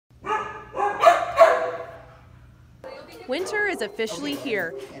Winter is officially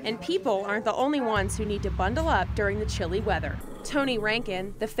here, and people aren't the only ones who need to bundle up during the chilly weather. Tony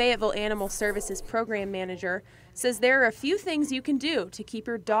Rankin, the Fayetteville Animal Services program manager, says there are a few things you can do to keep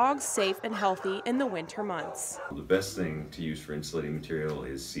your dogs safe and healthy in the winter months. The best thing to use for insulating material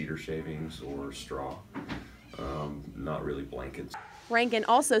is cedar shavings or straw, not really blankets. Rankin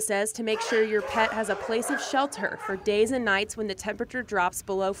also says to make sure your pet has a place of shelter for days and nights when the temperature drops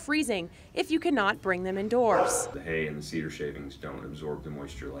below freezing if you cannot bring them indoors. The hay and the cedar shavings don't absorb the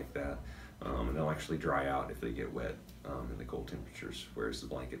moisture like that, and they'll actually dry out if they get wet in the cold temperatures, whereas the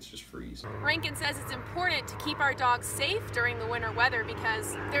blankets just freeze. Rankin says it's important to keep our dogs safe during the winter weather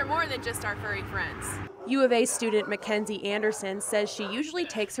because they're more than just our furry friends. U of A student Mackenzie Anderson says she usually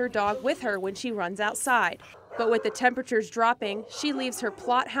takes her dog with her when she runs outside. But with the temperatures dropping, she leaves her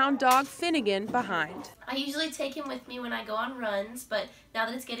Plott hound dog Finnegan behind. I usually take him with me when I go on runs, but now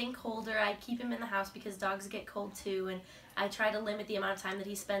that it's getting colder, I keep him in the house because dogs get cold too, and I try to limit the amount of time that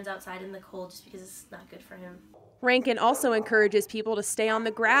he spends outside in the cold just because it's not good for him. Rankin also encourages people to stay on the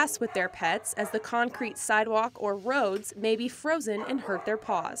grass with their pets as the concrete sidewalk or roads may be frozen and hurt their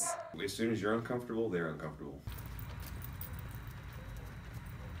paws. As soon as you're uncomfortable, they're uncomfortable.